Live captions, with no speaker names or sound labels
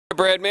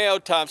Brad Mayo,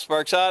 Tom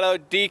Sparks Auto,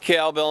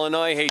 Dekalb,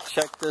 Illinois. Hey,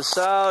 check this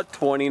out.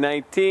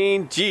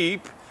 2019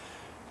 Jeep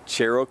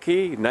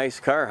Cherokee.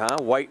 Nice car, huh?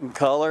 White in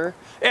color.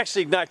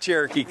 Actually, not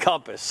Cherokee,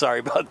 Compass.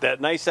 Sorry about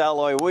that. Nice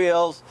alloy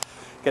wheels.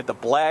 Got the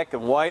black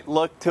and white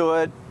look to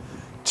it.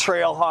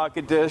 Trailhawk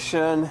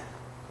edition.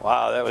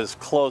 Wow, that was a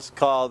close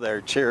call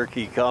there.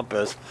 Cherokee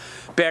Compass.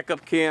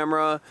 Backup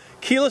camera.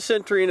 Keyless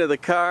entry into the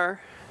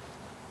car.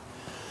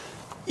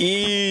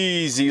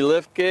 Easy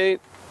lift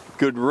gate.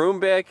 Good room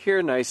back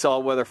here, nice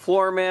all-weather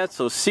floor mats.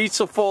 Those seats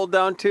will fold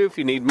down too if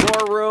you need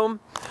more room.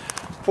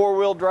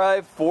 Four-wheel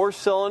drive, 4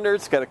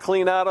 cylinders. It's got a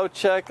clean auto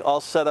check, all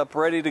set up,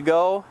 ready to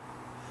go.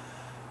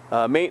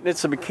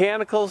 Maintenance and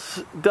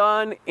mechanicals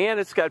done, and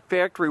it's got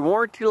factory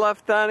warranty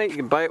left on it. You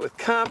can buy it with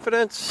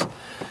confidence.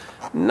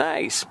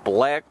 Nice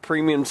black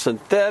premium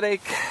synthetic.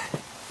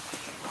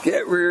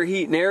 Get rear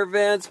heat and air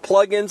vents,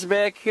 plug-ins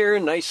back here,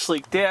 nice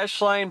sleek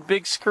dash line,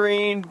 big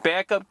screen,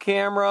 backup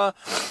camera,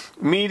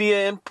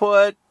 media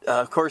input,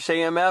 of course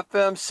AM,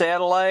 FM,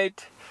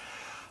 satellite,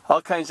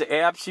 all kinds of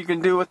apps you can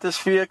do with this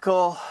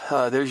vehicle.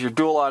 There's your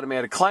dual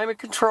automatic climate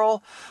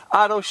control,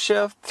 auto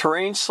shift,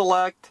 terrain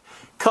select,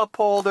 cup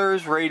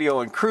holders, radio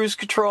and cruise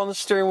control on the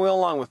steering wheel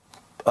along with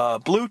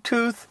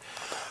Bluetooth,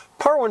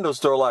 power windows,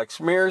 door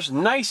locks, mirrors,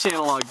 nice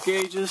analog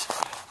gauges.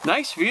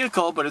 Nice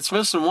vehicle, but it's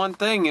missing one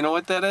thing. You know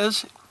what that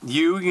is?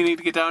 You need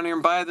to get down here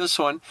and buy this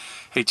one.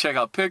 Hey, check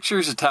out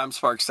pictures at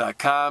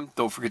TomSparks.com.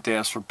 Don't forget to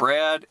ask for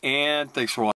Brad, and thanks for watching.